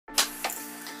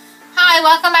Hi,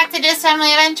 welcome back to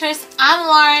DisFamily Adventures. I'm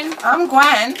Lauren. I'm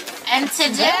Gwen. And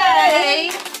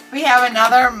today we have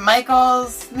another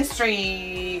Michael's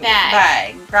mystery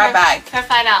bag. Grab bag. For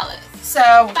 $5. So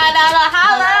 $5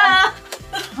 holla!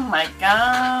 Oh my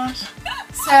gosh.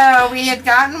 So we had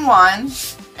gotten one,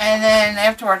 and then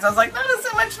afterwards I was like, that is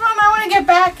so much fun, I want to get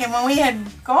back. And when we had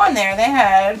gone there, they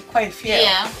had quite a few.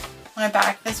 Yeah. Went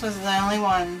back, this was the only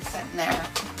one sitting there.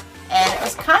 And it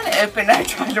was kind of open. I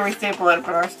tried to restaple it,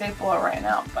 but our stapler ran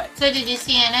out. But so did you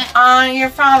see in it? Your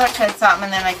father said something,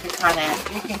 and then I could kind of,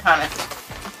 you can kind of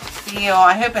feel.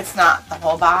 I hope it's not the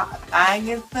whole bag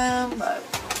is them, but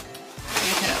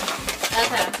you can open them.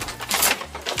 Okay.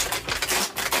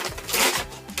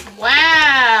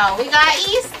 Wow, we got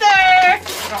Easter.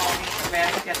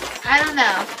 I don't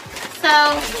know. So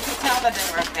you can tell that they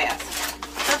were fast.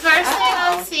 The first thing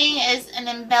I'm seeing is an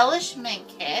embellishment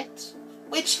kit,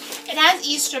 which it has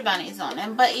Easter bunnies on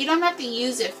it, but you don't have to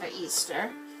use it for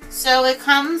Easter. So it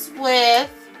comes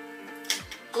with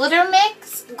glitter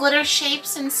mix, glitter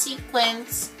shapes and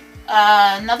sequins,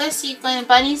 another sequin,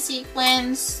 bunny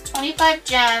sequins, 25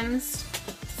 gems,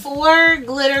 4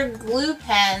 glitter glue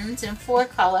pens in 4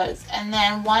 colors, and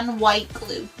then 1 white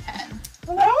glue pen.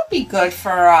 Well, that would be good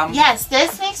for Yes,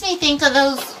 this makes me think of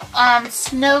those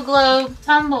snow globe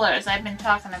tumblers I've been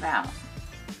talking about.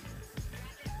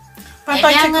 But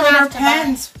like the glitter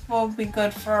pens will be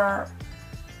good for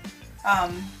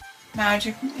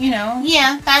magic, you know.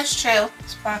 Yeah, that's true.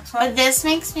 Spots. But this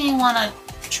makes me want to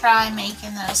try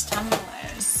making those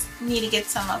tumblers. Need to get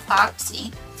some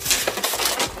epoxy.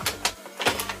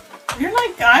 You're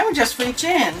like, I would just reach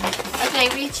in. Okay,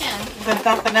 reach in. There's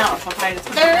nothing else. Okay,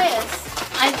 there is.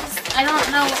 I don't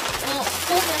know. Well,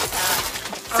 pull this out.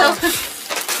 So,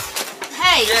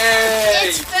 hey, yay.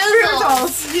 It's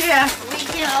Foozles. Yeah. We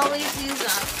can always use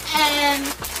them. And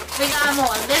we got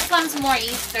more. This one's more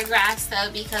Easter grass though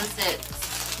because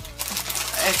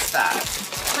it's that.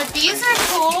 But these are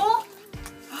cool.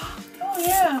 Oh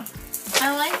yeah.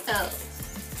 I like those.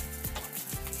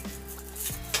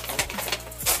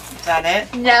 Is that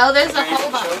it? No, there's a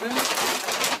whole bunch.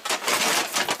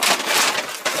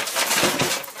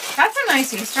 That's a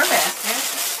nice Easter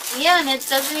basket. Yeah, and it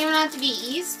doesn't even have to be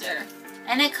Easter.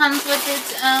 And it comes with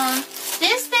its own.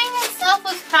 This thing itself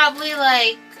was probably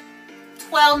like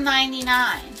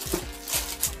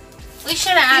 $12.99. We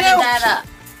should have added that up.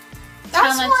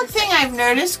 That's one thing I've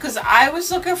noticed because I was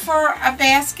looking for a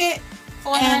basket.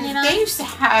 $4.99. And they used to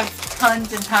have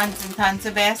tons and tons and tons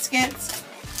of baskets.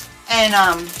 And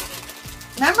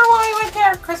remember when we went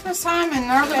there at Christmas time and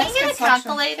our basket Can we get a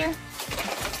calculator?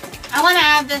 I want to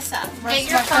add this up. Get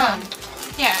your phone.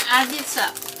 Here, add this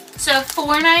up. So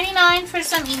 $4.99 for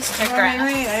some Easter grass.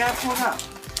 Wait, I gotta pull it up.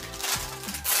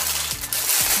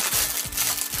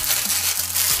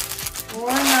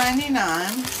 $4.99.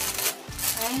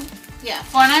 Right? Yeah,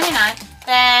 $4.99.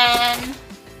 Then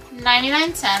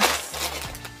 99 cents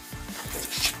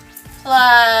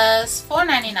plus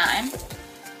 $4.99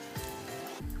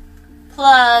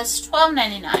 plus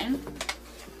 $12.99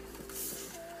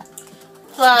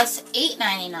 plus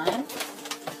 $8.99.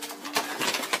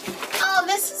 Oh,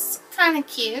 this is kind of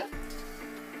cute.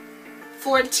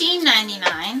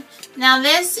 $14.99. Now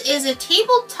this is a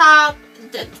tabletop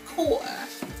decor.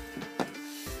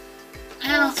 I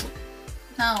don't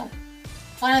know.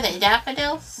 What are they?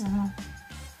 Daffodils? Mm-hmm.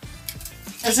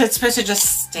 Is it supposed to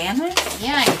just stand there?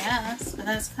 Yeah, I guess. But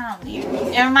that's kind of weird.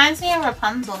 It reminds me of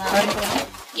Rapunzel though.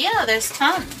 Yeah, there's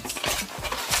tons.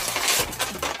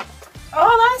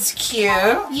 Oh, that's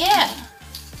cute. Yeah.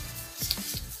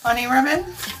 Bunny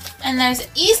ribbon. And there's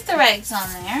Easter eggs on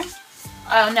there.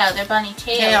 Oh no, they're bunny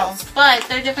tails. But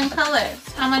they're different colors.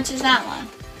 How much is that one?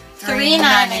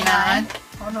 $3.99.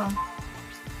 Hold on.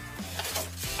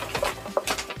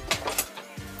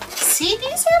 See,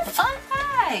 these are fun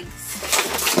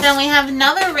bags. Then we have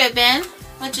another ribbon,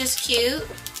 which is cute.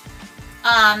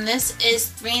 This is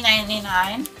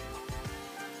 $3.99.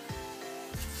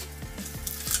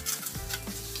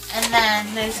 And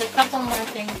then there's a couple more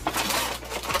things.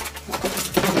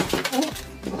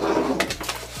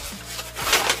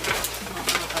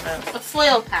 A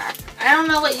foil pack. I don't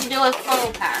know what you do with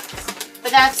foil packs,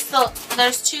 but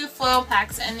there's 2 foil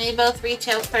packs and they both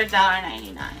retail for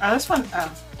 $1.99. Oh, this one.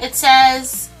 Oh. It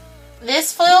says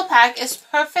this foil pack is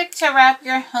perfect to wrap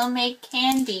your homemade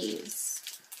candies.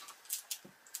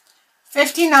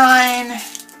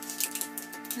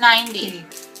 $59.90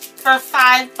 for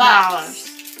 $5.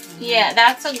 Yeah,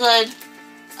 that's a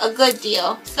good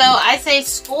deal. So I say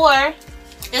score.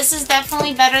 This is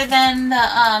definitely better than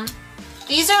the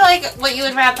these are like what you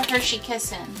would wrap a Hershey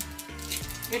Kiss in.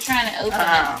 You're trying to open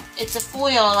it. It's a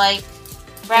foil like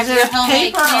wrap your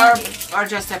homemade candy. Or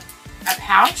just a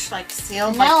pouch, like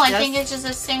sealed? No, like I think it's just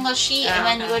a single sheet, and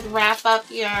then you would wrap up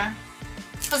your,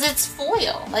 because it's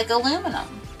foil, like aluminum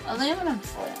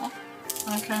foil.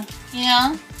 Okay.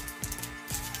 Yeah.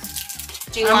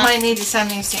 I might need to send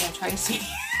these to Aunt Tracy.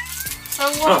 For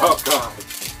what? Oh God.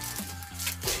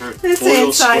 This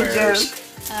inside joke.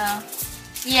 Oh.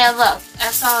 Yeah, look,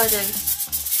 that's all it is.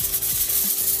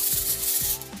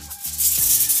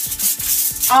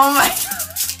 Oh my.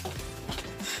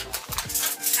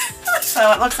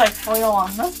 So it looks like foil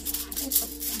on them.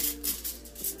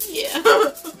 Yeah.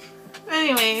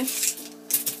 Anyways.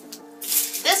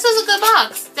 This was a good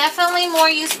box. Definitely more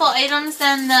useful items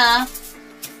than the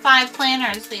 5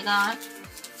 planners we got.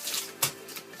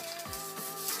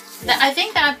 I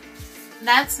think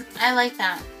that's I like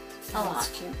that a lot.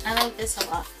 Cute. I like this a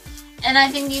lot. And I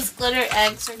think these glitter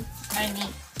eggs are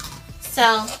neat.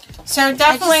 So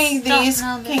definitely these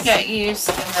can get used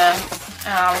in the,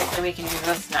 obviously we can use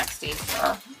this next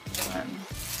Easter.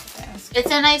 It's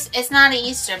a nice, it's not an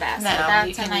Easter basket. No, that's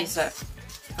you can nice, use it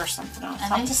for something else.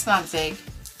 I'm just not a big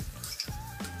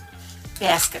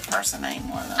basket person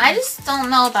anymore though. I just don't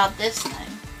know about this thing.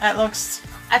 That looks...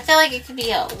 I feel like it could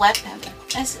be a weapon.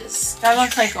 That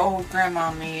looks like old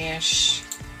grandma me-ish.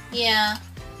 Yeah.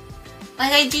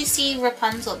 Like I do see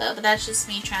Rapunzel though, but that's just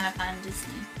me trying to find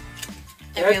Disney.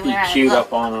 That'd be cute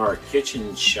up on our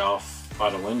kitchen shelf by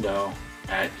the window.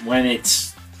 When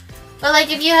it's... But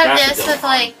like if you have this with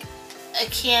like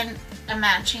a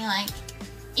matching like,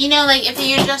 you know, like if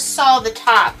you just saw the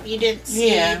top, you didn't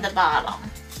see the bottom.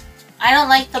 I don't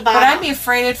like the bottom. But I'd be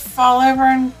afraid it'd fall over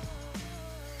and...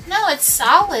 No, it's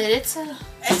solid. It's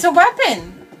a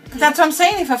weapon. That's what I'm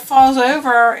saying. If it falls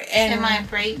over and it might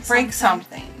break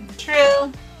something.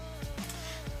 True.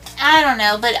 I don't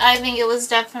know, but I think it was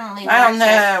definitely I don't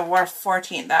know worth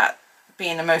 14, that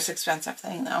being the most expensive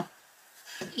thing though.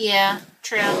 Yeah,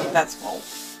 true. That's cool.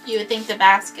 You would think the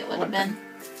basket would have been.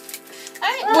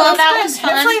 Alright, well that was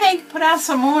fun. Hopefully they put out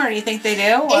some more. Do you think they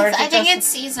do? Or I think it's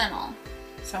seasonal.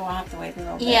 So we'll have to wait a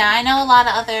little bit. Yeah, I know a lot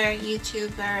of other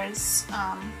YouTubers.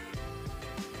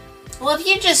 Well, if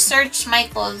you just search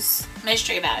Michael's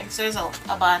mystery bags, there's a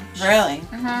bunch. Really?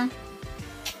 Mm-hmm.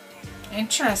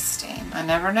 Interesting. I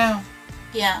never know.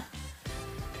 Yeah.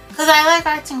 Because I like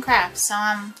arts and crafts, so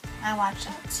I watch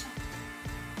that. So.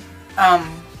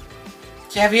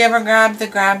 Have you ever grabbed the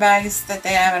grab bags that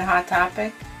they have at Hot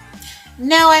Topic?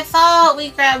 No, I thought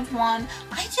we grabbed one.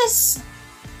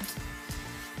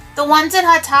 The ones at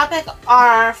Hot Topic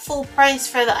are full price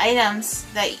for the items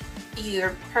that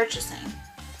you're purchasing.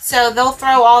 So they'll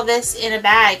throw all this in a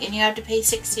bag and you have to pay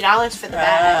 $60 for the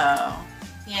bag. Oh.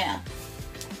 Yeah.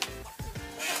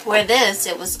 Where this,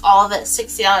 it was all the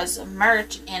 $60 of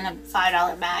merch in a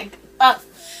 $5 bag. But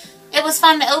it was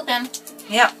fun to open.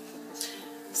 Yep.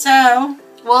 So,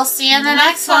 we'll see you in the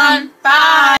next one.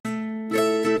 Bye!